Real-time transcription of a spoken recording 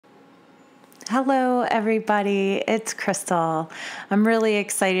Hello, everybody. It's Crystal. I'm really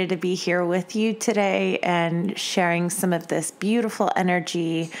excited to be here with you today and sharing some of this beautiful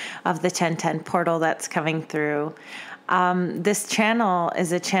energy of the 1010 portal that's coming through. This channel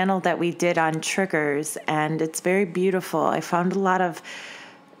is a channel that we did on triggers, and it's very beautiful. I found a lot of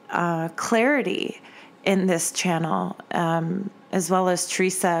clarity in this channel, as well as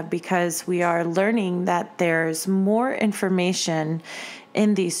Teresa, because we are learning that there's more information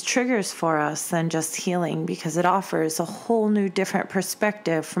in these triggers for us than just healing, because it offers a whole new different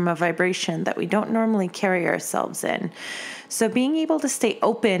perspective from a vibration that we don't normally carry ourselves in. So being able to stay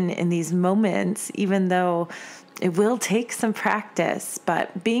open in these moments, even though it will take some practice,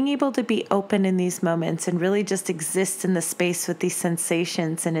 but being able to be open in these moments and really just exist in the space with these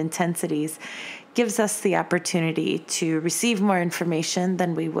sensations and intensities gives us the opportunity to receive more information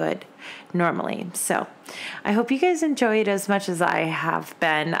than we would normally. So I hope you guys enjoy it as much as I have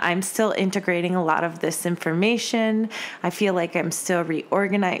been. I'm still integrating a lot of this information. I feel like I'm still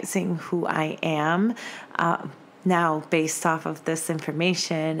reorganizing who I am now based off of this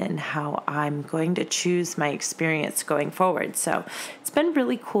information and how I'm going to choose my experience going forward. So it's been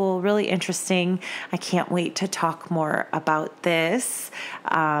really cool, really interesting. I can't wait to talk more about this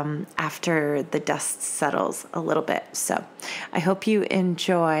after the dust settles a little bit. So I hope you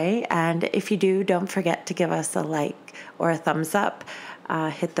enjoy. And if you do, don't forget to give us a like or a thumbs up.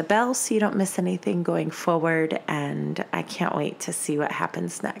 Hit the bell so you don't miss anything going forward. And I can't wait to see what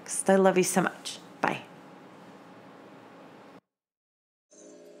happens next. I love you so much. Bye.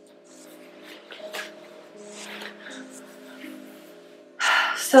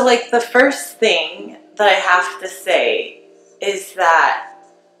 So, the first thing that I have to say is that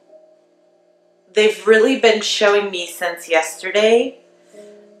they've really been showing me since yesterday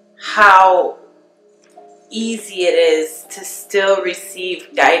how easy it is to still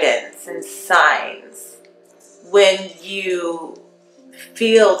receive guidance and signs when you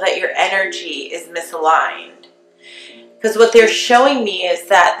feel that your energy is misaligned. Because what they're showing me is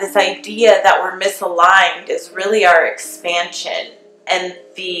that this idea that we're misaligned is really our expansion and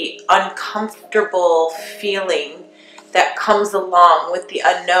the uncomfortable feeling that comes along with the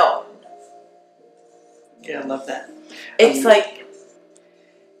unknown. Yeah, I love that. It's like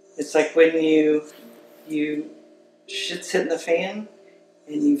when shit's hitting the fan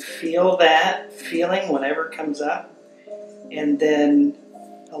and you feel that feeling, whatever comes up, and then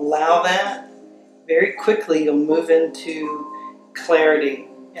allow that. Very quickly you'll move into clarity,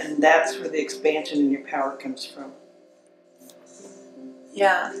 and that's where the expansion in your power comes from.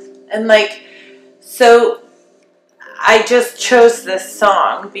 Yeah. And so I just chose this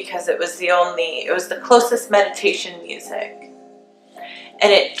song because it was the closest meditation music.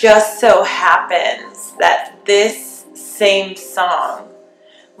 And it just so happens that this same song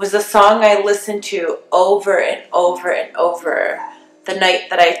was a song I listened to over and over and over the night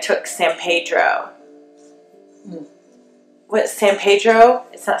that I took San Pedro. What, San Pedro?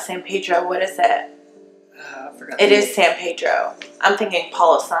 It's not San Pedro. What is it? I forgot. It is San Pedro. I'm thinking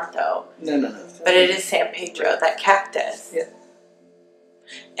Palo Santo. No. But it is San Pedro, that cactus. Yeah.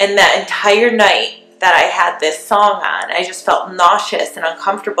 And that entire night that I had this song on, I just felt nauseous and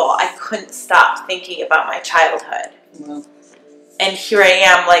uncomfortable. I couldn't stop thinking about my childhood. Well. And here I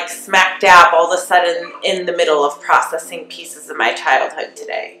am, smack dab, all of a sudden in the middle of processing pieces of my childhood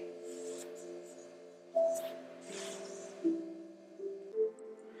today.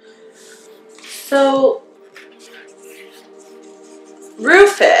 So,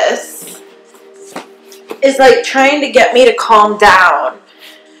 Rufus is trying to get me to calm down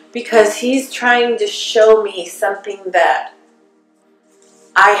because he's trying to show me something that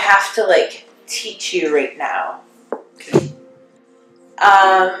I have to teach you right now. Okay.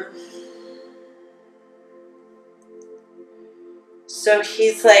 So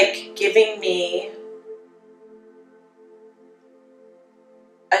he's giving me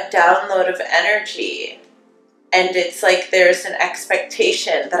a download of energy, and it's there's an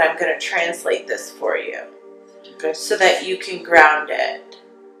expectation that I'm going to translate this for you. Okay. So that you can ground it.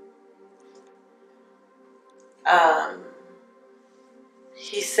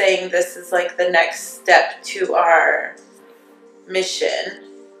 He's saying this is the next step to our mission.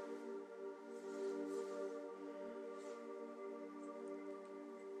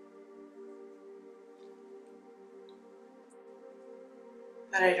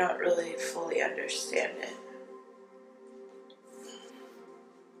 But I don't really fully understand it.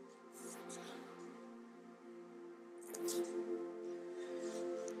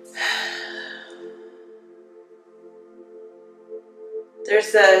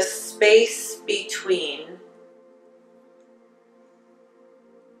 There's a space between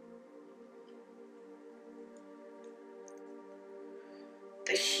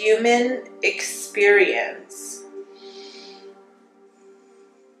human experience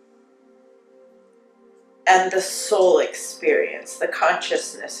and the soul experience, the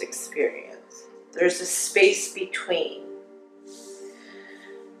consciousness experience. There's a space between.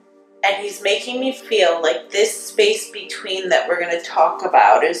 And he's making me feel like this space between that we're going to talk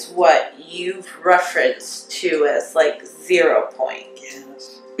about is what you've referenced to as like 0 point.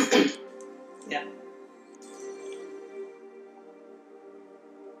 Yes. Yeah.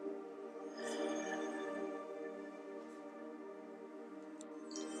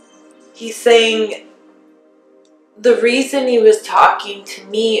 He's saying the reason he was talking to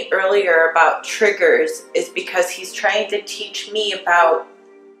me earlier about triggers is because he's trying to teach me about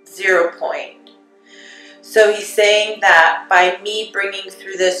 0 point. So he's saying that by me bringing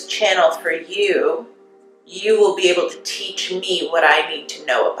through this channel for you, you will be able to teach me what I need to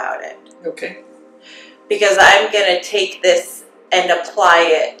know about it. Okay. Because I'm going to take this and apply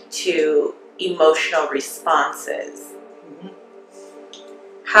it to emotional responses. Mm-hmm.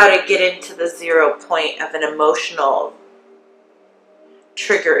 How to get into the 0 point of an emotional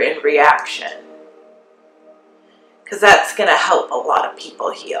trigger and reaction. Because that's going to help a lot of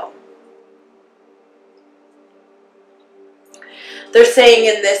people heal. They're saying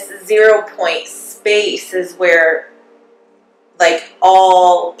in this 0 point space is where like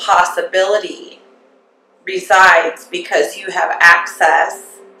all possibility resides, because you have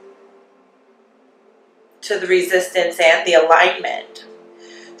access to the resistance and the alignment.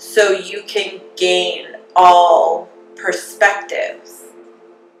 So you can gain all perspectives.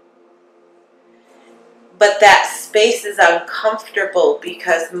 But that space is uncomfortable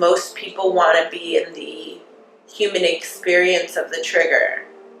because most people want to be in the human experience of the trigger.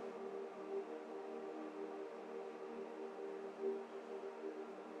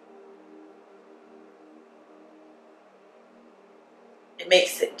 It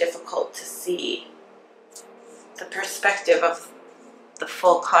makes it difficult to see the perspective of the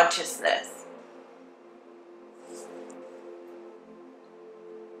full consciousness.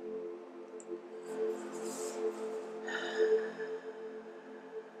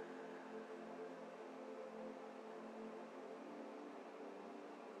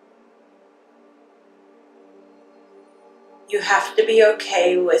 You have to be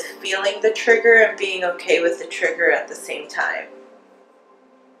okay with feeling the trigger and being okay with the trigger at the same time.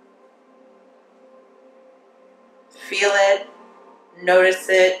 Feel it, notice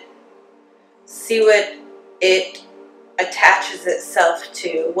it, see what it attaches itself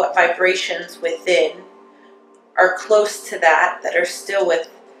to, what vibrations within are close to that are still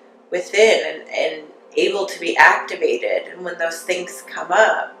within and able to be activated. And when those things come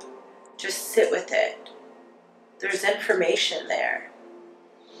up, just sit with it. There's information there.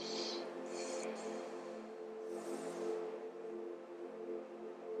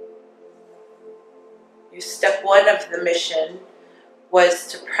 Step 1 of the mission was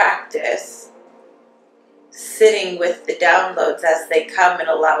to practice sitting with the downloads as they come and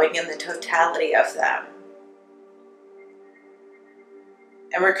allowing in the totality of them.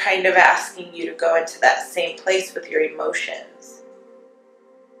 And we're kind of asking you to go into that same place with your emotions.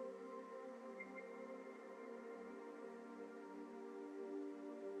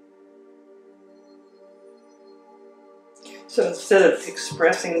 So instead of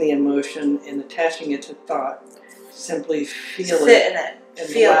expressing the emotion and attaching it to thought, simply feel Sit in it. and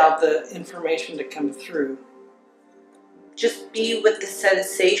Feel allow it. the information to come through. Just be with the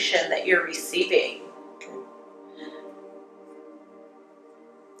sensation that you're receiving. Okay.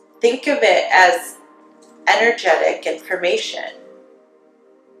 Think of it as energetic information.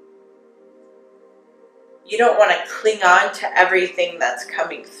 You don't want to cling on to everything that's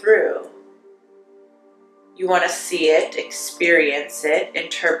coming through. You want to see it, experience it,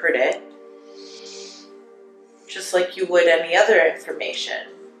 interpret it, just like you would any other information.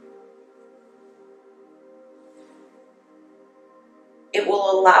 It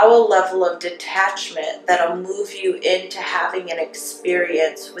will allow a level of detachment that'll move you into having an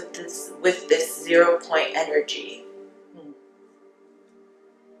experience with this 0 point energy.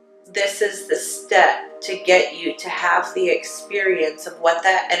 This is the step to get you to have the experience of what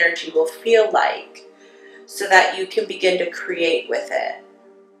that energy will feel like, so that you can begin to create with it.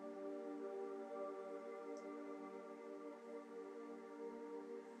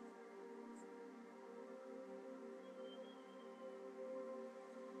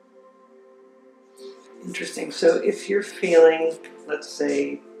 Interesting. So if you're feeling, let's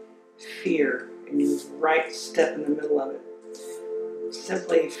say, fear, and you're right step in the middle of it,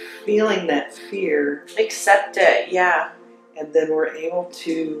 simply feeling that fear. Accept it, yeah. And then we're able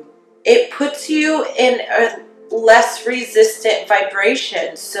to... It puts you in less resistant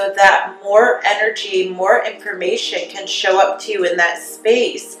vibration so that more energy, more information can show up to you in that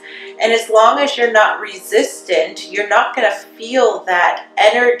space. And as long as you're not resistant, you're not going to feel that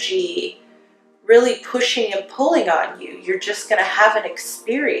energy really pushing and pulling on you. You're just going to have an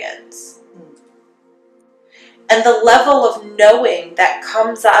experience. And the level of knowing that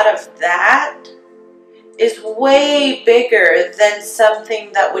comes out of that is way bigger than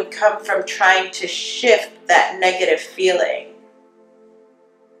something that would come from trying to shift that negative feeling.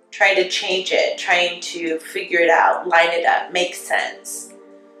 Trying to change it, trying to figure it out, line it up, make sense.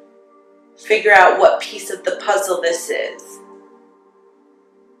 Figure out what piece of the puzzle this is.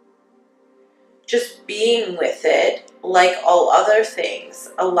 Just being with it, like all other things,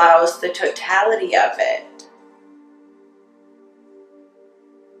 allows the totality of it.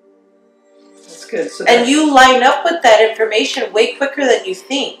 That's good. So and you line up with that information way quicker than you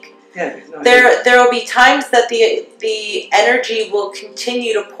think. Yeah, no, there will be times that the energy will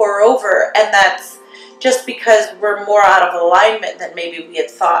continue to pour over, and that's just because we're more out of alignment than maybe we had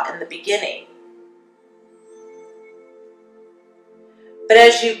thought in the beginning. But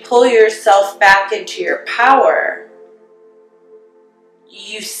as you pull yourself back into your power,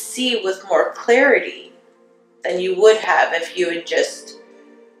 you see with more clarity than you would have if you had just,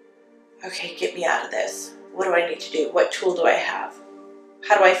 okay, get me out of this. What do I need to do? What tool do I have?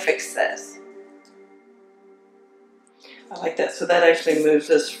 How do I fix this? I like that. So that actually moves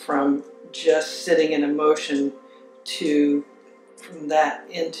us from just sitting in emotion from that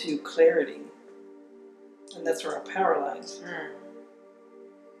into clarity. And that's where our power lies.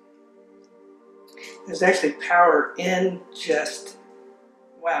 There's actually power in just,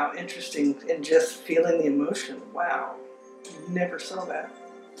 wow, interesting, in just feeling the emotion. Wow, never saw that.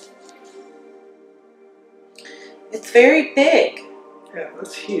 It's very big. Yeah,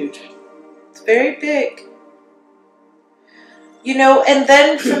 that's huge. It's very big. You know, and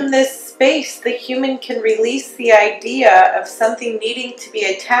then from this space, the human can release the idea of something needing to be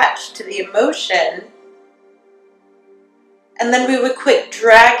attached to the emotion. And then we would quit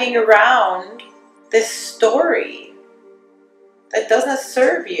dragging around this story that doesn't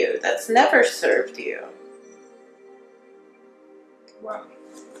serve you, that's never served you. Wow.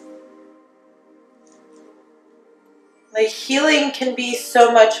 Like, healing can be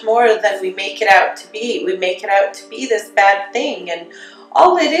so much more than we make it out to be. We make it out to be this bad thing, and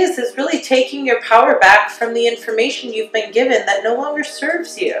all it is really taking your power back from the information you've been given that no longer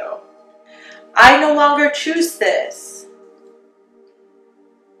serves you. I no longer choose this.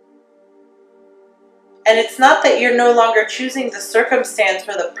 And it's not that you're no longer choosing the circumstance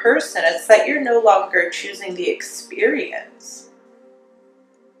or the person, it's that you're no longer choosing the experience.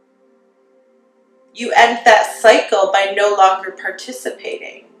 You end that cycle by no longer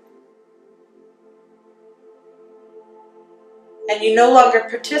participating. And you no longer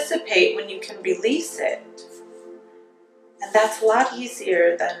participate when you can release it. And that's a lot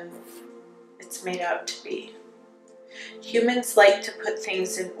easier than it's made out to be. Humans like to put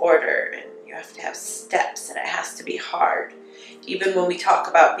things in order, and you have to have steps, and it has to be hard. Even when we talk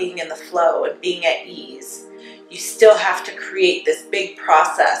about being in the flow and being at ease, you still have to create this big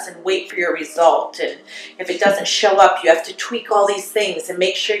process and wait for your result. And if it doesn't show up, you have to tweak all these things and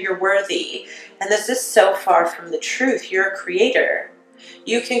make sure you're worthy. And this is so far from the truth. You're a creator.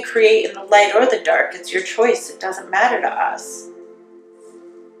 You can create in the light or the dark. It's your choice. It doesn't matter to us.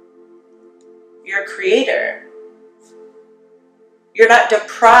 You're a creator. You're not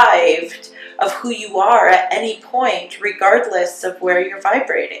deprived of who you are at any point, regardless of where you're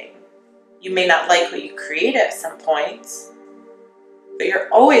vibrating. You may not like what you create at some points, but you're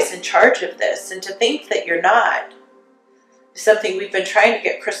always in charge of this. And to think that you're not is something we've been trying to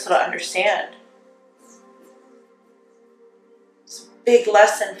get Crystal to understand. It's a big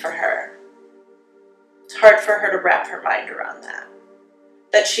lesson for her. It's hard for her to wrap her mind around that.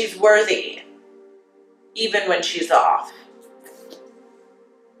 That she's worthy, even when she's off.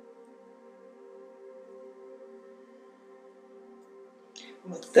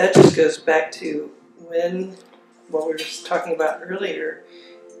 Well, that just goes back to what we were just talking about earlier.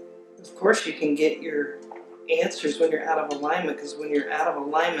 Of course, you can get your answers when you're out of alignment, because when you're out of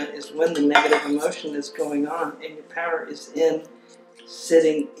alignment is when the negative emotion is going on, and your power is in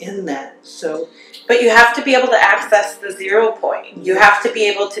sitting in that. But you have to be able to access the 0 point. You have to be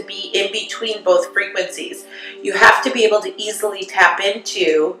able to be in between both frequencies. You have to be able to easily tap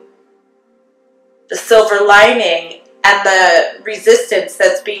into the silver lining and the resistance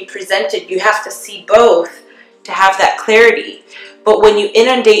that's being presented. You have to see both to have that clarity. But when you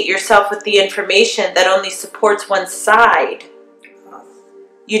inundate yourself with the information that only supports one side,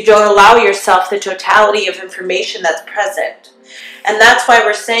 You don't allow yourself the totality of information that's present. And that's why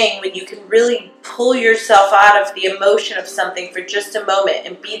we're saying when you can really pull yourself out of the emotion of something for just a moment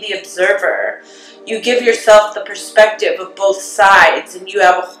and be the observer, you give yourself the perspective of both sides and you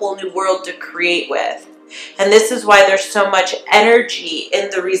have a whole new world to create with. And this is why there's so much energy in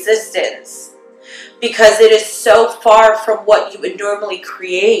the resistance, because it is so far from what you would normally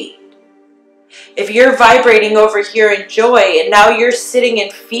create. If you're vibrating over here in joy and now you're sitting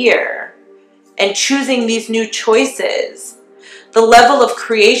in fear and choosing these new choices, the level of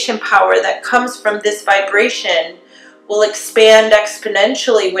creation power that comes from this vibration will expand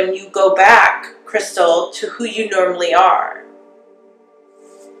exponentially when you go back, Crystal, to who you normally are.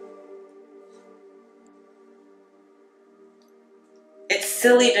 It's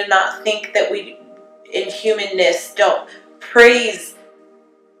silly to not think that we, in humanness, don't praise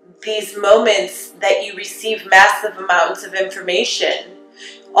these moments that you receive massive amounts of information.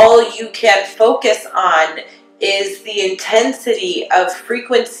 All you can focus on is the intensity of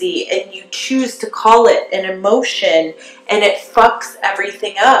frequency, and you choose to call it an emotion, and it fucks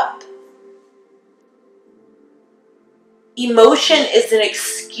everything up. Emotion is an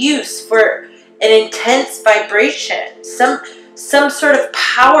excuse for an intense vibration, some sort of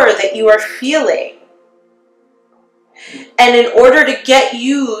power that you are feeling. And in order to get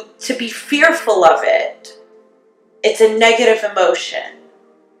you to be fearful of it, it's a negative emotion.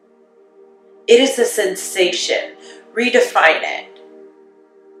 It is a sensation. Redefine it.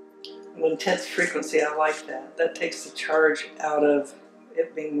 An intense frequency, I like that. That takes the charge out of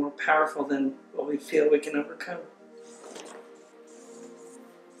it being more powerful than what we feel we can overcome.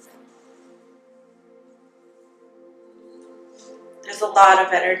 There's a lot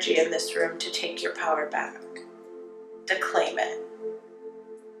of energy in this room to take your power back, to claim it.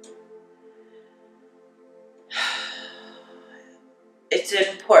 It's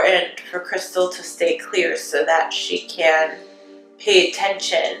important for Crystal to stay clear so that she can pay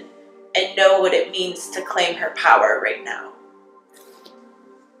attention and know what it means to claim her power right now.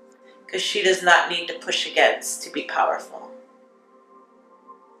 Because she does not need to push against to be powerful.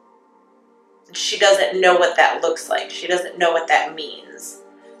 She doesn't know what that looks like. She doesn't know what that means.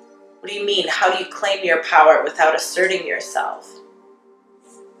 What do you mean? How do you claim your power without asserting yourself?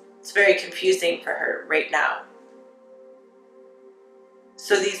 It's very confusing for her right now.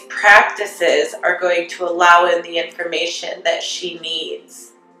 So these practices are going to allow in the information that she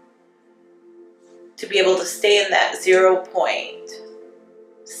needs to be able to stay in that 0 point,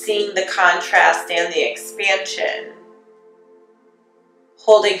 seeing the contrast and the expansion,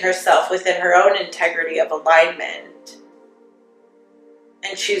 holding herself within her own integrity of alignment,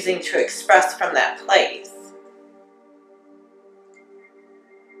 and choosing to express from that place.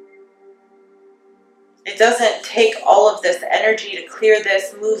 It doesn't take all of this energy to clear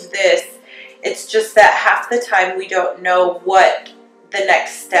this, move this. It's just that half the time we don't know what the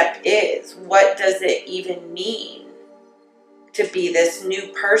next step is. What does it even mean to be this new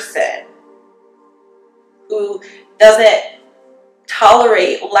person who doesn't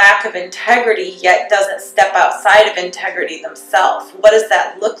tolerate lack of integrity yet doesn't step outside of integrity themselves? What does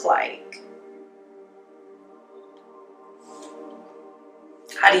that look like?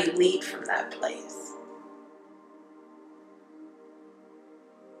 How do you lead from that place?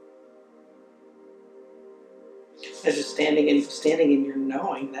 As you're standing in your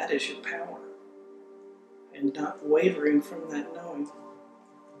knowing, that is your power. And not wavering from that knowing.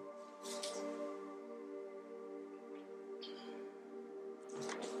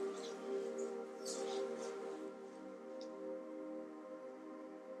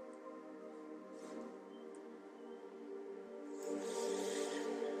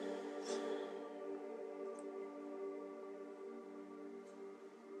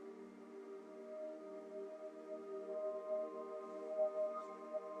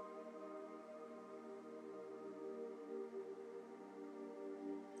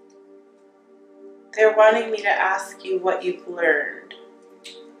 They're wanting me to ask you what you've learned.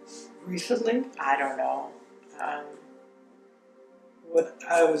 Recently? I don't know. What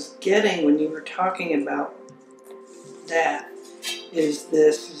I was getting when you were talking about that is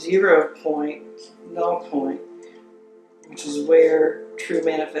this 0 point, null point, which is where true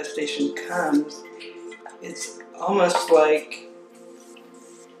manifestation comes. It's almost like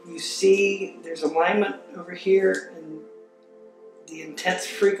you see there's alignment over here and the intense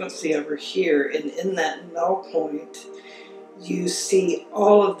frequency over here, and in that null point you see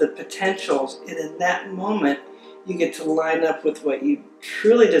all of the potentials, and in that moment you get to line up with what you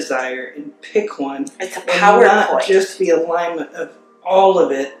truly desire and pick one. It's a power and not point. Just the alignment of all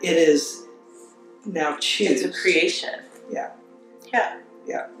of it. It is now choose. It's a creation. Yeah. Yeah.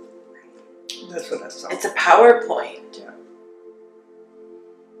 Yeah. That's what I saw. It's a PowerPoint. Yeah.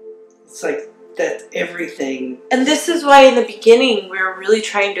 It's like that everything. And this is why in the beginning we were really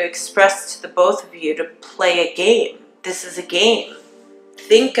trying to express to the both of you to play a game. This is a game.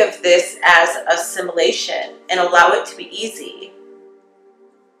 Think of this as a simulation and allow it to be easy.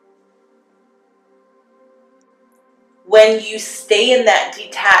 When you stay in that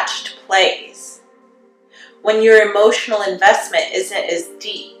detached place, when your emotional investment isn't as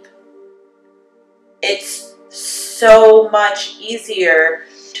deep, it's so much easier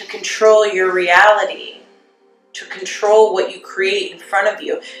to control your reality, to control what you create in front of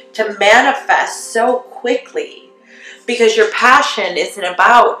you, to manifest so quickly. Because your passion isn't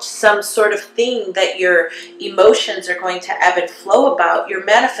about some sort of thing that your emotions are going to ebb and flow about. Your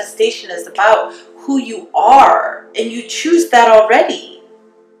manifestation is about who you are, and you choose that already.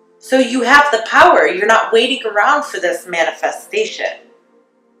 So you have the power. You're not waiting around for this manifestation.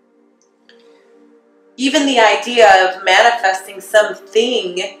 Even the idea of manifesting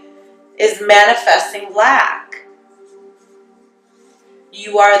something is manifesting lack.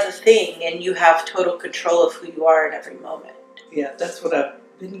 You are the thing, and you have total control of who you are in every moment. Yeah, that's what I've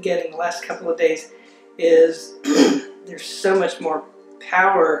been getting the last couple of days, is there's so much more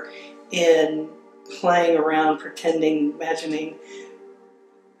power in playing around, pretending, imagining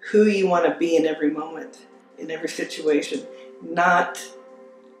who you want to be in every moment, in every situation, not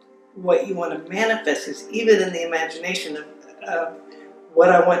what you want to manifest. Is even in the imagination of what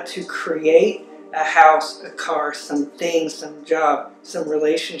I want to create, a house, a car, some thing, some job, some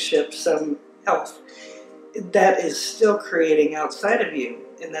relationship, some health. That is still creating outside of you,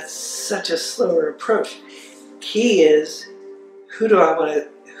 and that's such a slower approach. Key is, who do I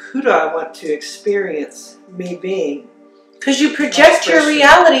want to experience me being? Because you project your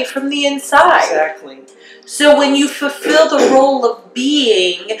reality from the inside. Exactly. So when you fulfill the role of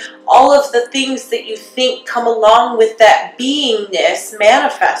being, all of the things that you think come along with that beingness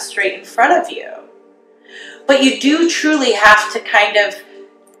manifest right in front of you. But you do truly have to kind of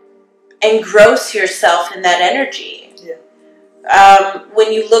engross yourself in that energy. Yeah.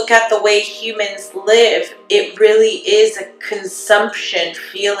 When you look at the way humans live, it really is a consumption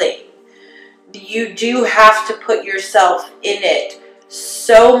feeling. You do have to put yourself in it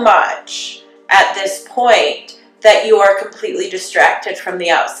so much at this point that you are completely distracted from the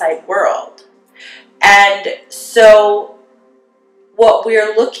outside world. And so what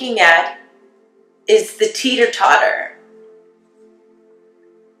we're looking at is the teeter-totter.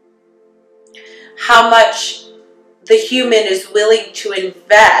 How much the human is willing to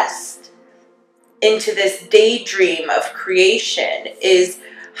invest into this daydream of creation is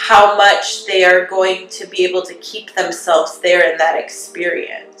how much they are going to be able to keep themselves there in that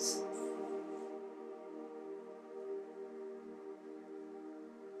experience.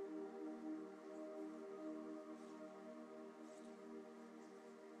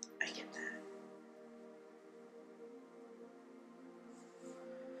 I get that.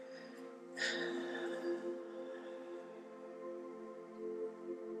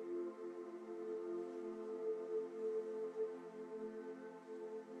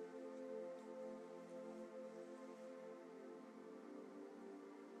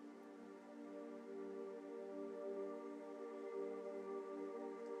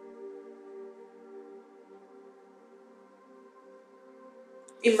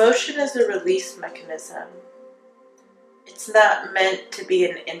 Emotion is a release mechanism. It's not meant to be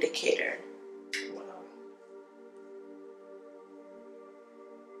an indicator. Wow.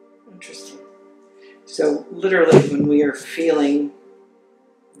 Interesting. So literally, when we are feeling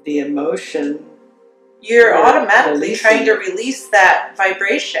the emotion, you're automatically trying to release that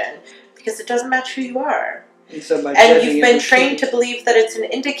vibration because it doesn't match who you are. And so by and you've been trained to believe that it's an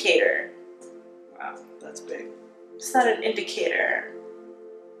indicator. Wow, that's big. It's not an indicator.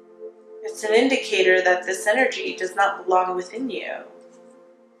 It's an indicator that this energy does not belong within you.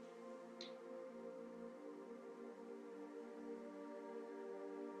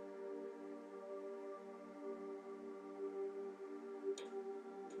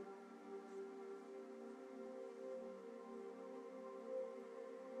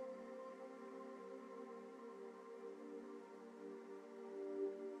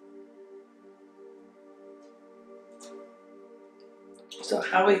 So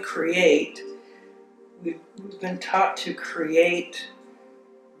how we create, we've been taught to create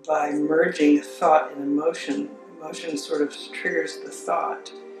by merging thought and emotion. Emotion sort of triggers the thought.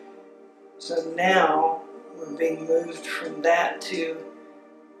 So now we're being moved from that to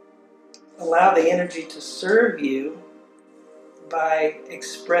allow the energy to serve you by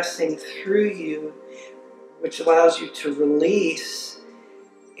expressing through you, which allows you to release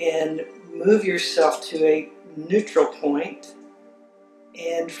and move yourself to a neutral point.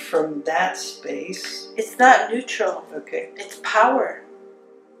 And from that space... It's not neutral. Okay. It's power.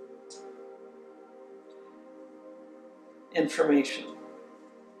 Information.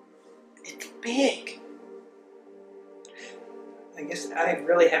 It's big. I guess I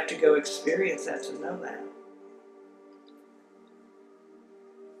really have to go experience that to know that.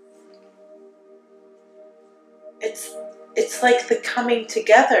 It's like the coming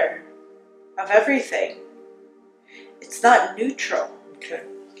together of everything. It's not neutral. Okay.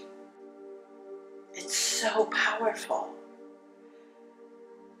 It's so powerful.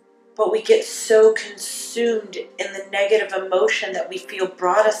 But we get so consumed in the negative emotion that we feel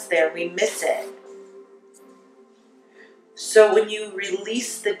brought us there, we miss it. So when you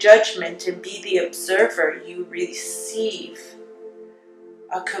release the judgment and be the observer, you receive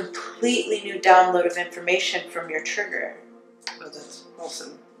a completely new download of information from your trigger. Oh, that's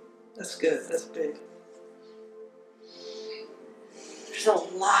awesome. That's good. That's big. There's a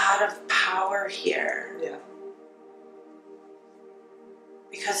lot of power here. Yeah.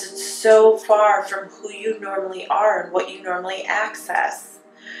 Because it's so far from who you normally are and what you normally access.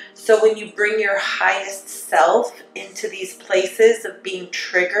 So when you bring your highest self into these places of being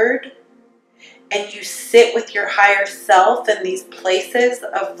triggered, and you sit with your higher self in these places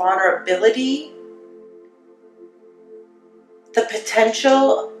of vulnerability, the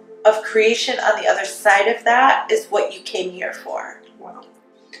potential of creation on the other side of that is what you came here for. Wow.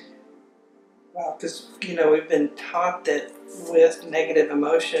 Wow, because, we've been taught that with negative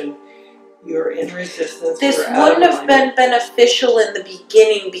emotion, you're in resistance. This wouldn't have been beneficial in the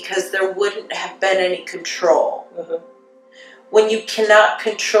beginning because there wouldn't have been any control. Uh-huh. When you cannot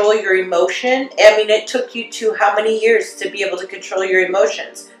control your emotion, it took you to how many years to be able to control your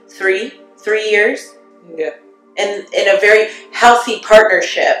emotions? 3 years? Yeah. In a very healthy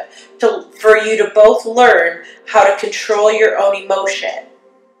partnership for you to both learn how to control your own emotion.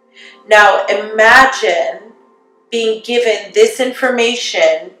 Now imagine being given this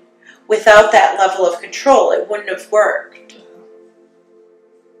information without that level of control. It wouldn't have worked.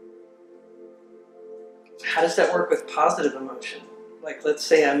 How does that work with positive emotion? Like, let's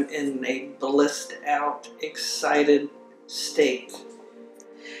say I'm in a blissed out, excited state.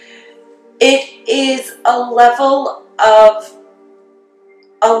 It is a level of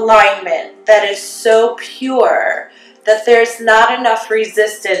alignment that is so pure that there's not enough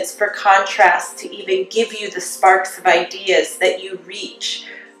resistance for contrast to even give you the sparks of ideas that you reach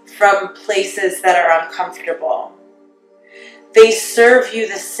from places that are uncomfortable. They serve you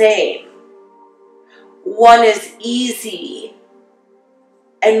the same. One is easy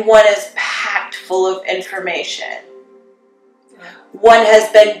and one is packed full of information. One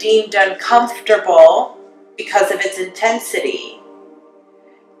has been deemed uncomfortable because of its intensity,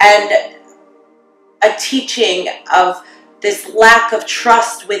 and a teaching of this lack of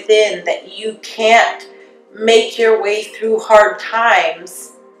trust within, that you can't make your way through hard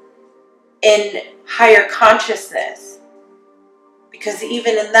times in higher consciousness. Because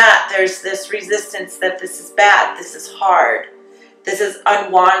even in that, there's this resistance that this is bad, this is hard, this is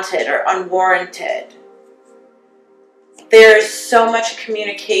unwanted or unwarranted. There's so much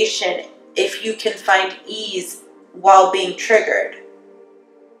communication if you can find ease while being triggered.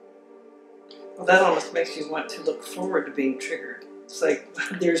 Well, that almost makes you want to look forward to being triggered. It's like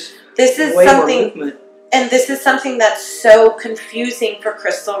there's way more movement. And this is something that's so confusing for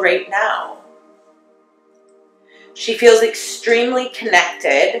Crystal right now. She feels extremely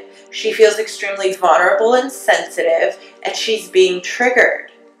connected, she feels extremely vulnerable and sensitive, and she's being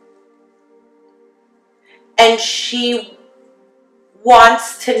triggered. And she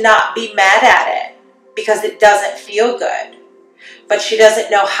wants to not be mad at it because it doesn't feel good. But she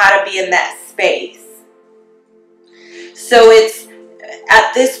doesn't know how to be in that space. So it's,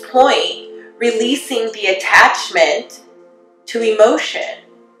 at this point, releasing the attachment to emotion.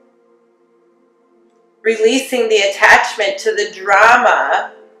 Releasing the attachment to the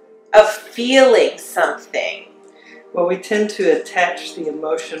drama of feeling something. Well, we tend to attach the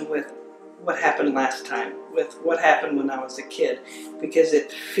emotion with what happened last time, with what happened when I was a kid, because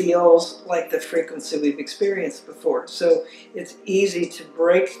it feels like the frequency we've experienced before. So it's easy to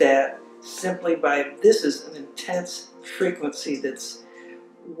break that simply by, this is an intense frequency that's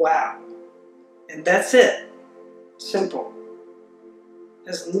wow. And that's it. Simple.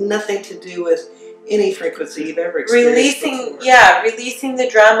 Has nothing to do with any frequency you've ever experienced before. Releasing the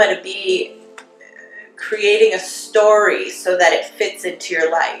drama to be creating a story so that it fits into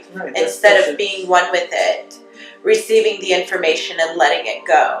your life. Right, instead of being one with it, receiving the information and letting it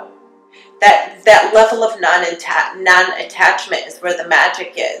go. That level of non-attachment is where the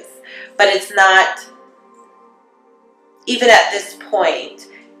magic is. But it's not, even at this point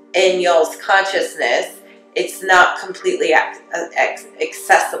in y'all's consciousness, it's not completely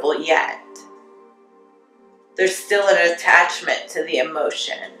accessible yet. There's still an attachment to the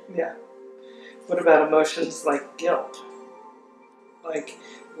emotion. Yeah. What about emotions like guilt? Like,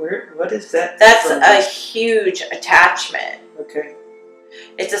 what is that? That's a huge attachment. Okay.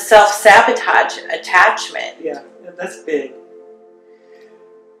 It's a self-sabotage attachment. Yeah, that's big.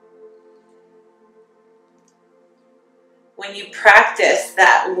 When you practice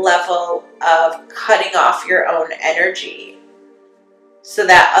that level of cutting off your own energy so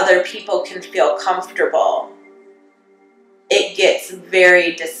that other people can feel comfortable, it gets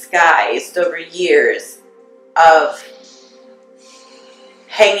very disguised over years of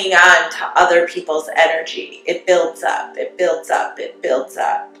hanging on to other people's energy. It builds up, it builds up, it builds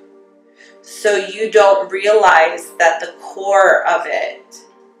up. So you don't realize that the core of it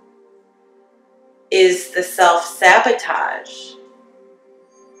is the self-sabotage.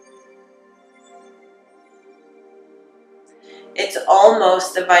 It's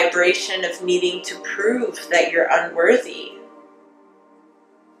almost a vibration of needing to prove that you're unworthy.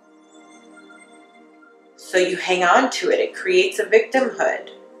 So you hang on to it. It creates a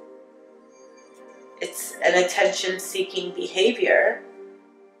victimhood. It's an attention-seeking behavior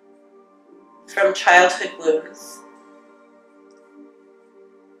from childhood wounds.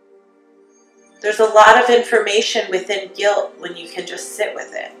 There's a lot of information within guilt when you can just sit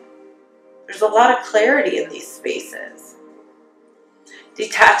with it. There's a lot of clarity in these spaces.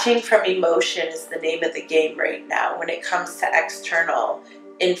 Detaching from emotion is the name of the game right now when it comes to external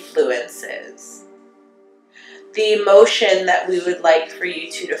influences. The emotion that we would like for you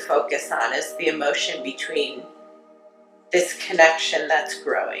two to focus on is the emotion between this connection that's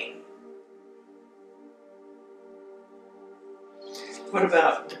growing. What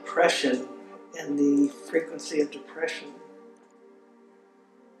about depression and the frequency of depression?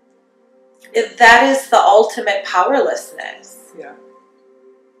 That is the ultimate powerlessness. Yeah.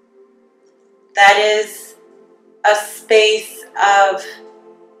 That is a space of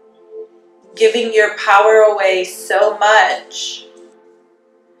giving your power away so much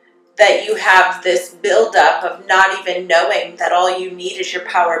that you have this buildup of not even knowing that all you need is your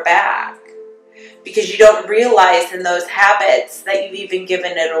power back. Because you don't realize in those habits that you've even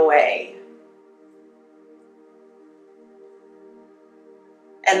given it away.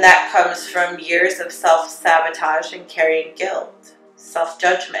 And that comes from years of self-sabotage and carrying guilt,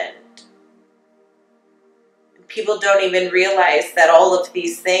 self-judgment. People don't even realize that all of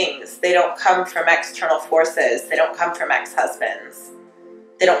these things, they don't come from external forces. They don't come from ex-husbands.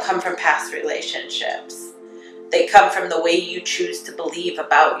 They don't come from past relationships. They come from the way you choose to believe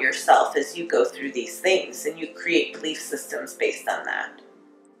about yourself as you go through these things, and you create belief systems based on that.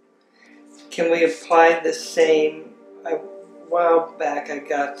 Can we apply the same? A while back I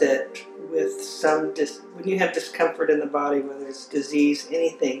got that with some, when you have discomfort in the body, whether it's disease,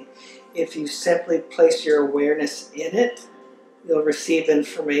 anything, if you simply place your awareness in it, you'll receive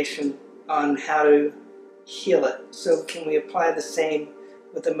information on how to heal it. So can we apply the same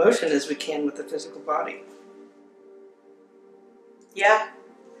with emotion as we can with the physical body? Yeah.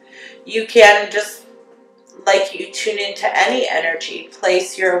 You can, just like you tune into any energy,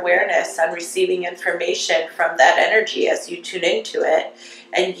 place your awareness on receiving information from that energy as you tune into it,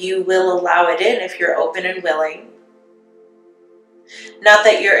 and you will allow it in if you're open and willing. Not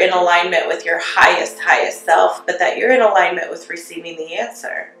that you're in alignment with your highest self, but that you're in alignment with receiving the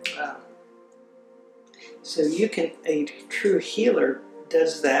answer. Wow. So you can, a true healer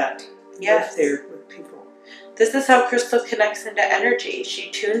does that. Yes. With people. This is how Crystal connects into energy.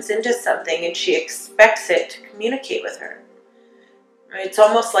 She tunes into something and she expects it to communicate with her. It's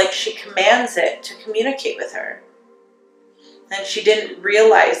almost like she commands it to communicate with her. And she didn't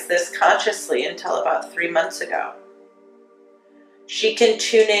realize this consciously until about 3 months ago. She can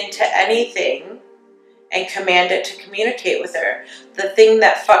tune into anything and command it to communicate with her. The thing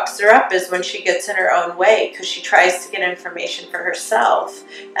that fucks her up is when she gets in her own way, because she tries to get information for herself,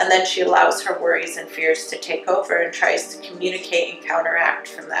 and then she allows her worries and fears to take over and tries to communicate and counteract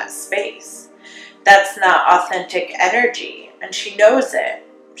from that space. That's not authentic energy, and she knows it.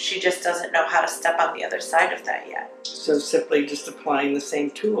 She just doesn't know how to step on the other side of that yet. So simply just applying the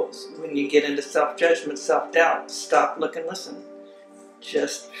same tools. When you get into self-judgment, self-doubt, stop, look, and listen.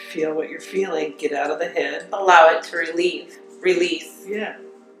 Just feel what you're feeling. Get out of the head. Allow it to release. Yeah.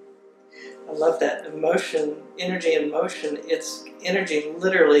 I love that. Emotion, energy in motion. It's energy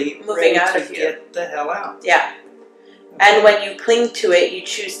literally moving out to of you. Get the hell out. Yeah. And when you cling to it, you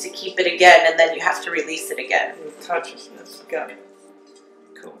choose to keep it again, and then you have to release it again. With consciousness. Got it.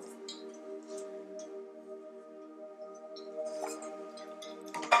 Cool.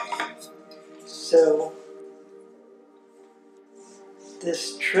 So,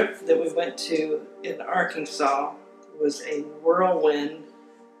 this trip that we went to in Arkansas was a whirlwind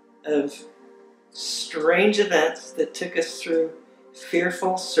of strange events that took us through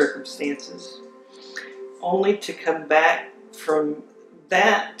fearful circumstances, only to come back from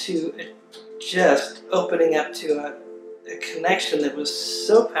that to just opening up to a connection that was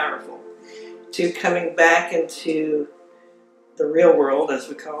so powerful, to coming back into the real world, as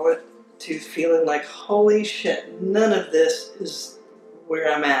we call it, to feeling like, holy shit, none of this is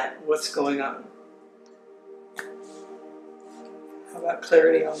where I'm at, what's going on. How about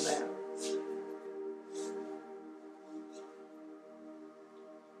clarity on that?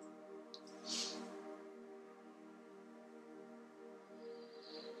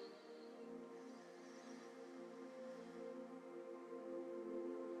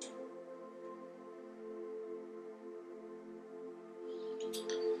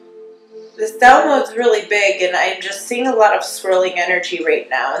 This download's really big, and I'm just seeing a lot of swirling energy right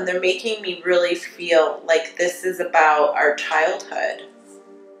now, and they're making me really feel like this is about our childhood.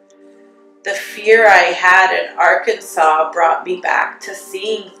 The fear I had in Arkansas brought me back to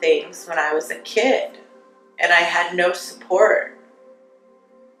seeing things when I was a kid, and I had no support.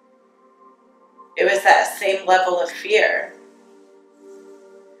 It was that same level of fear.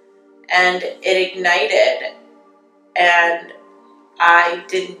 And it ignited, and I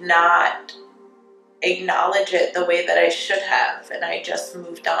did not acknowledge it the way that I should have, and I just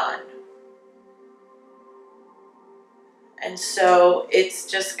moved on. And so it's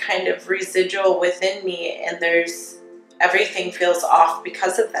just kind of residual within me, and everything feels off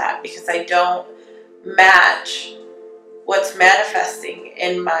because of that, because I don't match what's manifesting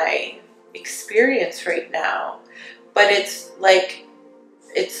in my experience right now. But it's like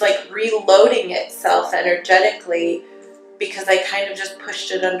reloading itself energetically, because I kind of just pushed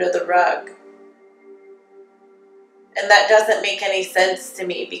it under the rug. And that doesn't make any sense to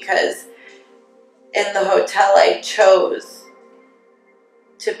me, because in the hotel I chose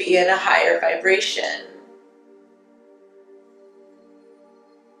to be in a higher vibration.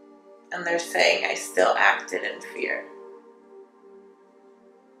 And they're saying I still acted in fear.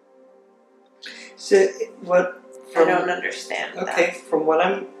 So what? I don't understand that. Okay, from what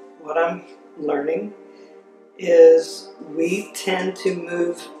I'm learning is we tend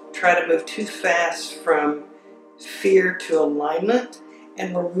to try to move too fast from fear to alignment,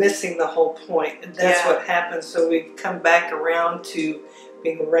 and we're missing the whole point. And that's what happens. So we come back around to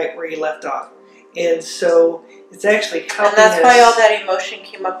being right where you left off. And so it's actually helping us. And that's why all that emotion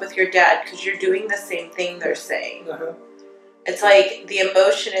came up with your dad, because you're doing the same thing they're saying. Uh-huh. It's like the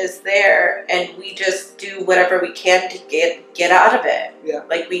emotion is there, and we just do whatever we can to get out of it. Yeah.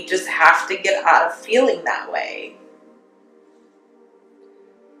 Like we just have to get out of feeling that way.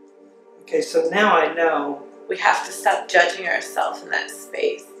 Okay, so now I know. We have to stop judging ourselves in that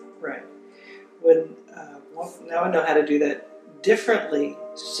space. Right. Now I know how to do that differently.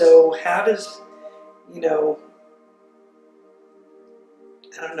 So how does, I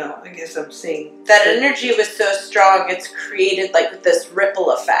don't know, I guess I'm seeing... That energy was so strong, it's created like this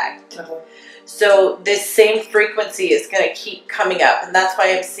ripple effect. Uh-huh. So this same frequency is going to keep coming up. And that's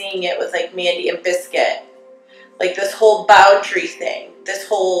why I'm seeing it with like Mandy and Biscuit. Like this whole boundary thing,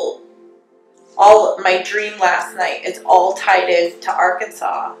 all my dream last night, it's all tied into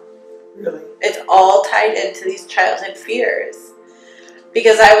Arkansas. Really? It's all tied into these childhood fears.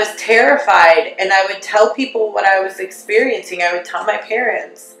 Because I was terrified, and I would tell people what I was experiencing. I would tell my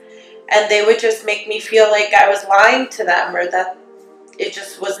parents, and they would just make me feel like I was lying to them, or that it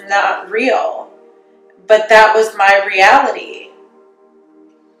just was not real. But that was my reality.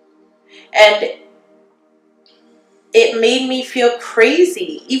 And it made me feel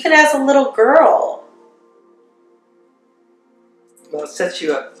crazy, even as a little girl. Well, it sets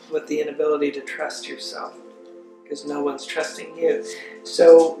you up with the inability to trust yourself, because no one's trusting you.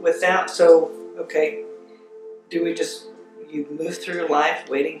 So okay, do we just, you move through life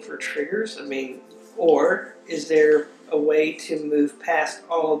waiting for triggers? I mean, or is there a way to move past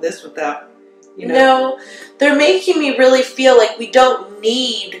all of this without, No, they're making me really feel like we don't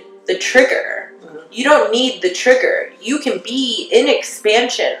need the trigger. Uh-huh. You don't need the trigger. You can be in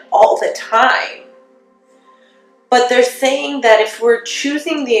expansion all the time. But they're saying that if we're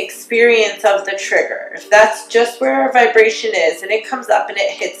choosing the experience of the trigger, if that's just where our vibration is and it comes up and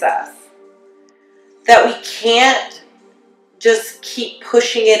it hits us, that we can't just keep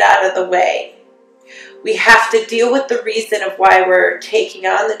pushing it out of the way. We have to deal with the reason of why we're taking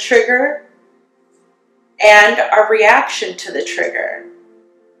on the trigger and our reaction to the trigger.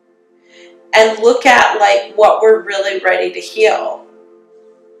 And look at like what we're really ready to heal.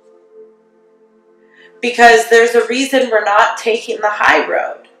 Because there's a reason we're not taking the high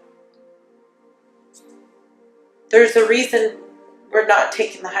road. There's a reason we're not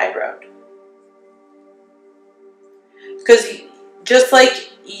taking the high road. Because just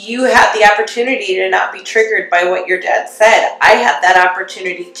like you had the opportunity to not be triggered by what your dad said, I had that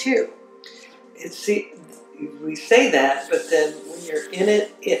opportunity too. See, we say that, but then when you're in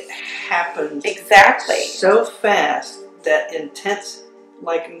it, it happens exactly so fast, that intense,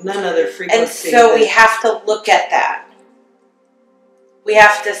 like none other frequency. And so we have to look at that. We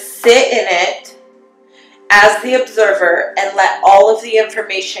have to sit in it as the observer and let all of the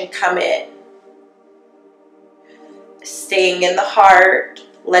information come in. Staying in the heart,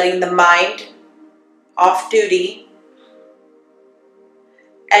 letting the mind off duty,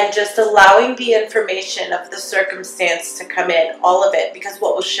 and just allowing the information of the circumstance to come in, all of it, because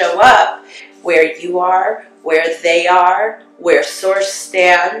what will show up, where you are, where they are, where source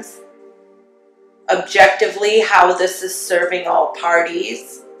stands, objectively how this is serving all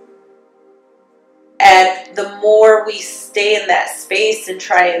parties. And the more we stay in that space and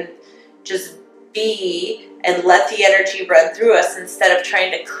try and just be and let the energy run through us instead of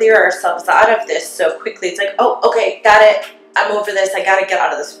trying to clear ourselves out of this so quickly. It's like, oh, okay, got it. I'm over this. I got to get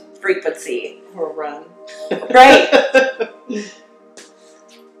out of this frequency. Or run. Right.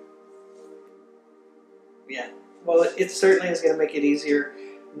 Yeah. Well, it certainly is going to make it easier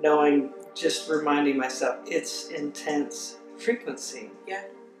knowing, just reminding myself, it's intense frequency. Yeah.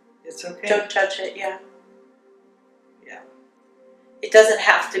 It's okay. Don't touch it, yeah. Yeah. It doesn't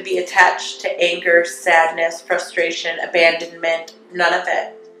have to be attached to anger, sadness, frustration, abandonment, none of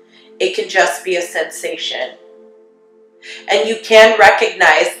it. It can just be a sensation. And you can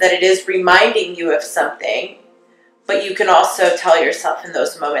recognize that it is reminding you of something, but you can also tell yourself in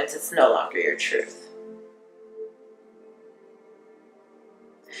those moments it's no longer your truth.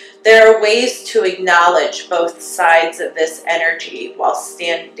 There are ways to acknowledge both sides of this energy while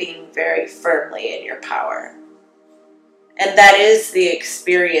standing very firmly in your power. And that is the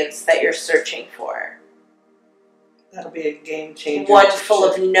experience that you're searching for. That'll be a game changer. One full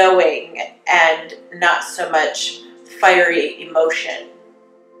of knowing and not so much fiery emotion,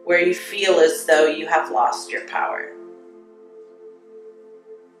 where you feel as though you have lost your power.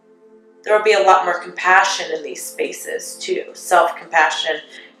 There will be a lot more compassion in these spaces too, self-compassion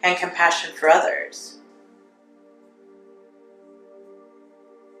and compassion for others.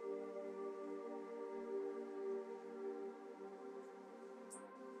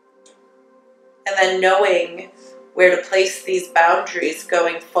 And then knowing where to place these boundaries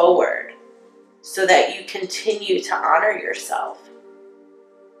going forward so that you continue to honor yourself.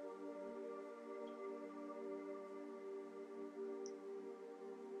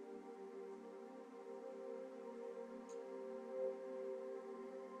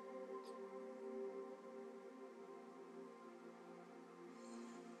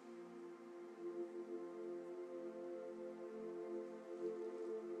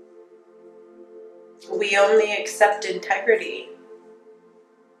 We only accept integrity.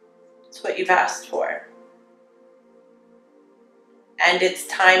 It's what you've asked for. And it's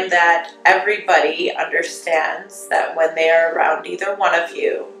time that everybody understands that when they are around either one of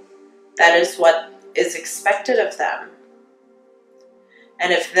you, that is what is expected of them.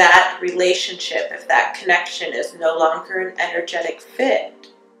 And if that relationship, if that connection is no longer an energetic fit,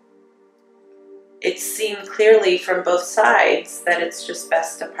 it's seen clearly from both sides that it's just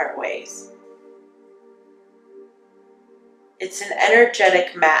best to part ways. It's an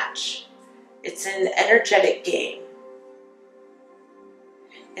energetic match. It's an energetic game.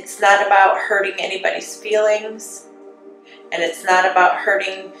 It's not about hurting anybody's feelings, and it's not about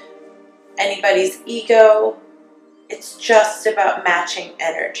hurting anybody's ego. It's just about matching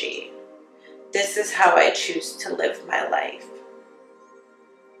energy. This is how I choose to live my life.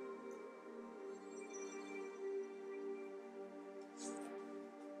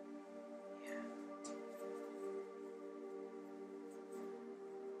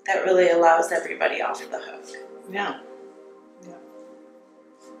 That really allows everybody off the hook. Yeah. Yeah.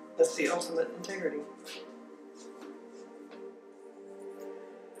 That's the ultimate integrity.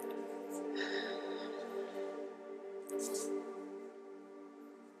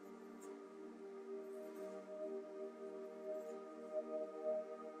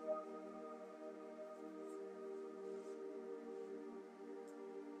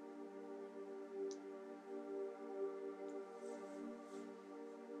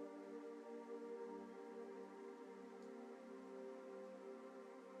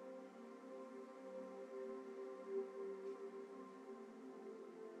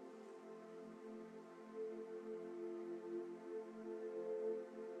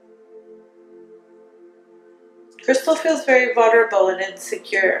 Crystal feels very vulnerable and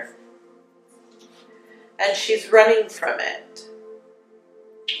insecure, and she's running from it.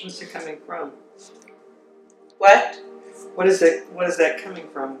 Where's it coming from? What? What is that coming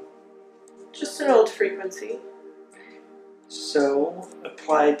from? Just an old frequency. So,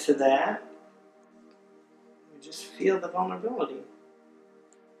 applied to that, you just feel the vulnerability.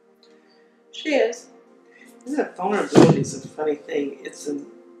 She is. Isn't that vulnerability is a funny thing? It's a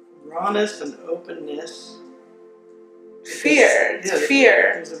rawness and openness. Fear. It's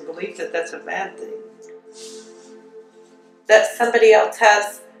fear. There's a belief that that's a bad thing. That somebody else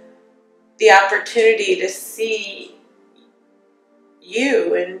has the opportunity to see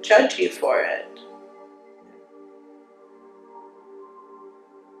you and judge you for it.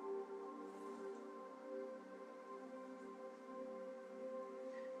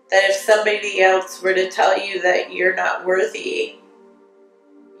 That if somebody else were to tell you that you're not worthy,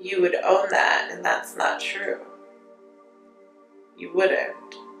 you would own that, and that's not true. You wouldn't.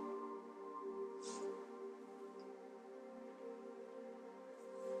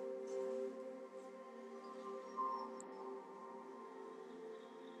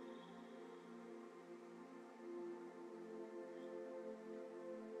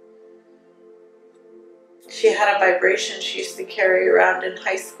 She had a vibration she used to carry around in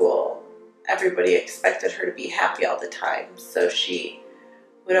high school. Everybody expected her to be happy all the time, so she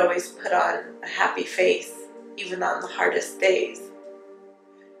would always put on a happy face, even on the hardest days.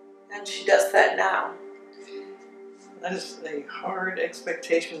 And she does that now. That is a hard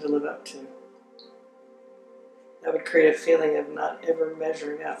expectation to live up to. That would create a feeling of not ever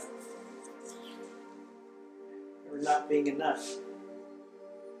measuring up, or not being enough.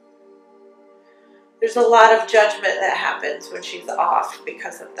 There's a lot of judgment that happens when she's off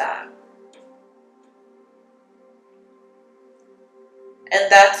because of that.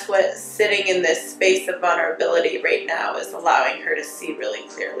 And that's what sitting in this space of vulnerability right now is allowing her to see really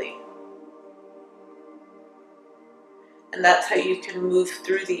clearly. And that's how you can move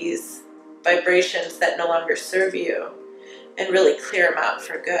through these vibrations that no longer serve you and really clear them out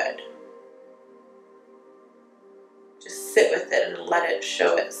for good. Just sit with it and let it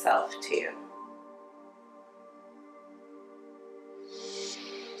show itself to you.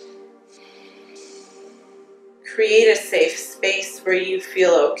 Create a safe space where you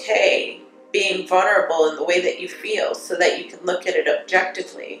feel okay being vulnerable in the way that you feel so that you can look at it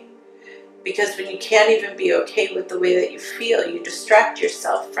objectively. Because when you can't even be okay with the way that you feel, you distract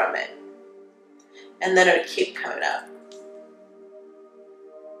yourself from it. And then it'll keep coming up.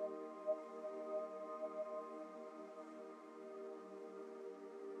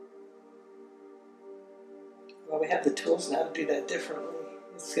 Well, we have the tools now to do that differently.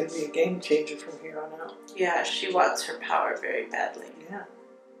 It's going to be a game changer from here on out. Yeah, she wants her power very badly. Yeah.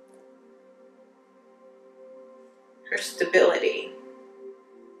 Her stability.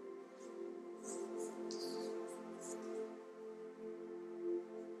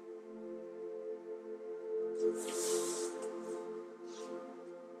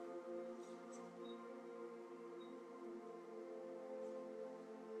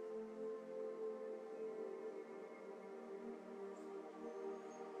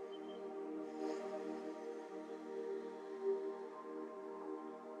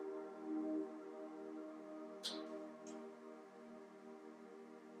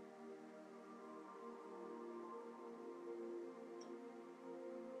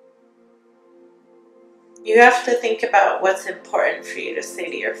 You have to think about what's important for you to say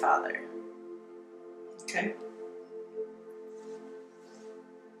to your father. Okay.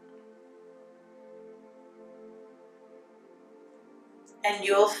 And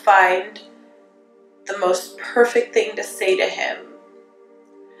you'll find the most perfect thing to say to him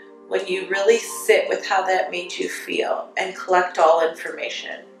when you really sit with how that made you feel and collect all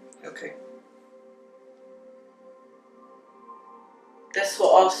information. Okay. This will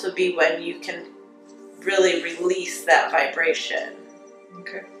also be when you can really release that vibration.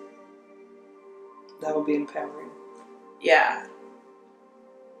 Okay. That will be empowering. Yeah.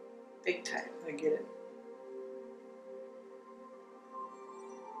 Big time. I get it.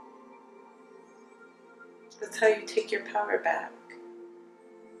 That's how you take your power back.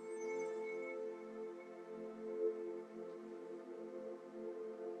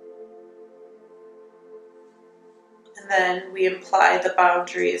 And then we imply the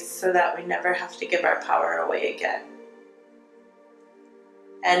boundaries so that we never have to give our power away again.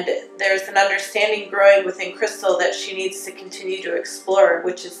 And there's an understanding growing within Crystal that she needs to continue to explore,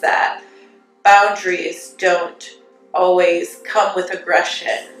 which is that boundaries don't always come with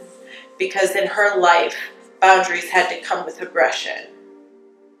aggression. Because in her life, boundaries had to come with aggression.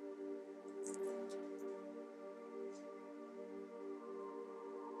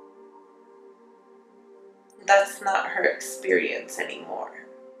 that's not her experience anymore.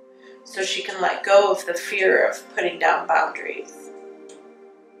 So she can let go of the fear of putting down boundaries.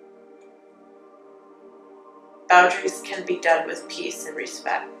 Boundaries can be done with peace and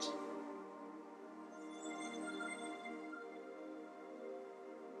respect.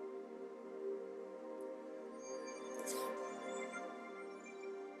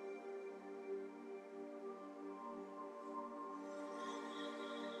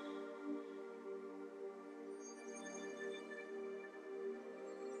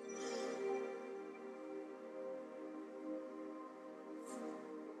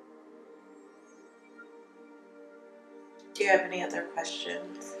 Do you have any other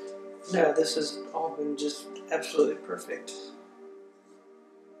questions? No, this has all been just absolutely perfect.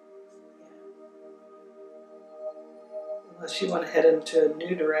 Unless you want to head into a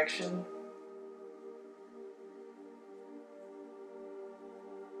new direction.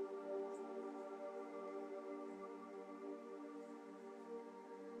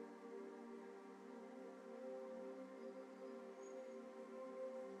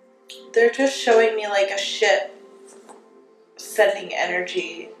 They're just showing me like a ship sending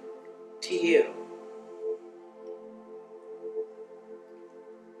energy to you.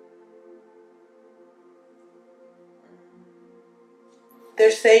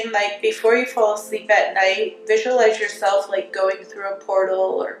 They're saying like before you fall asleep at night, visualize yourself like going through a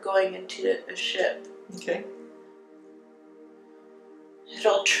portal or going into a ship. Okay.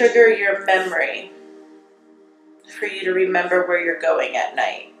 It'll trigger your memory for you to remember where you're going at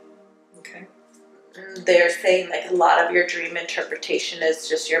night. Okay. And they're saying like a lot of your dream interpretation is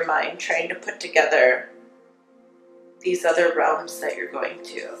just your mind trying to put together these other realms that you're going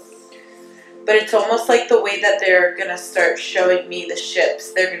to. But it's almost like the way that they're going to start showing me the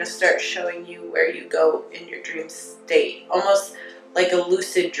ships, they're going to start showing you where you go in your dream state. Almost like a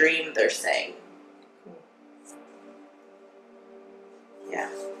lucid dream, they're saying. Yeah.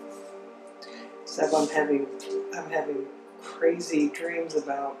 So I'm having crazy dreams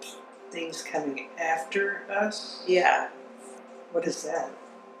about things coming after us. Yeah. What is that?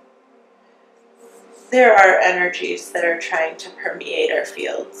 There are energies that are trying to permeate our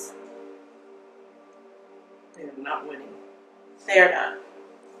fields. They're not winning. They are not.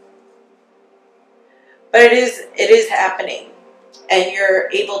 But it is happening. And you're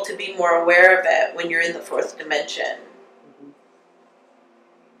able to be more aware of it when you're in the fourth dimension. Mm-hmm.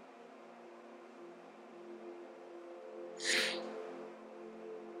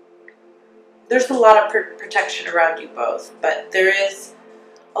 There's a lot of protection around you both, but there is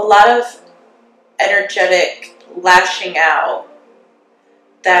a lot of energetic lashing out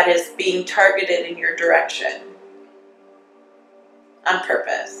that is being targeted in your direction on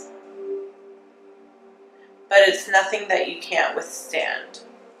purpose. But it's nothing that you can't withstand.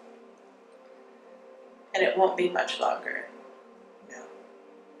 And it won't be much longer. Yeah.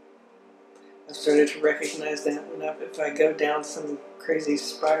 I've started to recognize that if I go down some crazy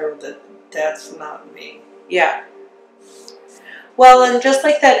spiral, that's not me. Yeah. Well, and just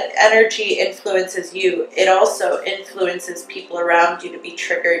like that energy influences you, it also influences people around you to be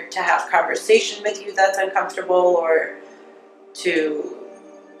triggered to have conversation with you that's uncomfortable or to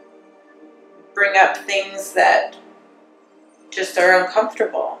bring up things that just are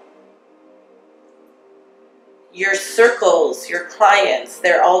uncomfortable. Your circles, your clients,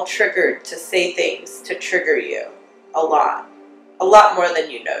 they're all triggered to say things to trigger you a lot more than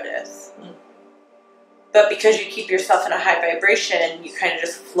you notice. Mm. But because you keep yourself in a high vibration, you kind of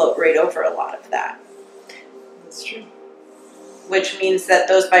just float right over a lot of that. That's true. Which means that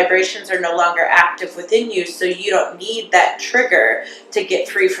those vibrations are no longer active within you, so you don't need that trigger to get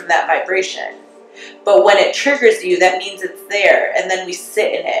free from that vibration. But when it triggers you, that means it's there, and then we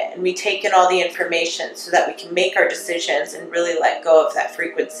sit in it, and we take in all the information so that we can make our decisions and really let go of that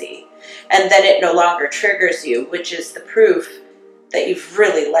frequency. And then it no longer triggers you, which is the proof that you've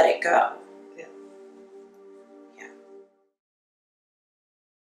really let it go.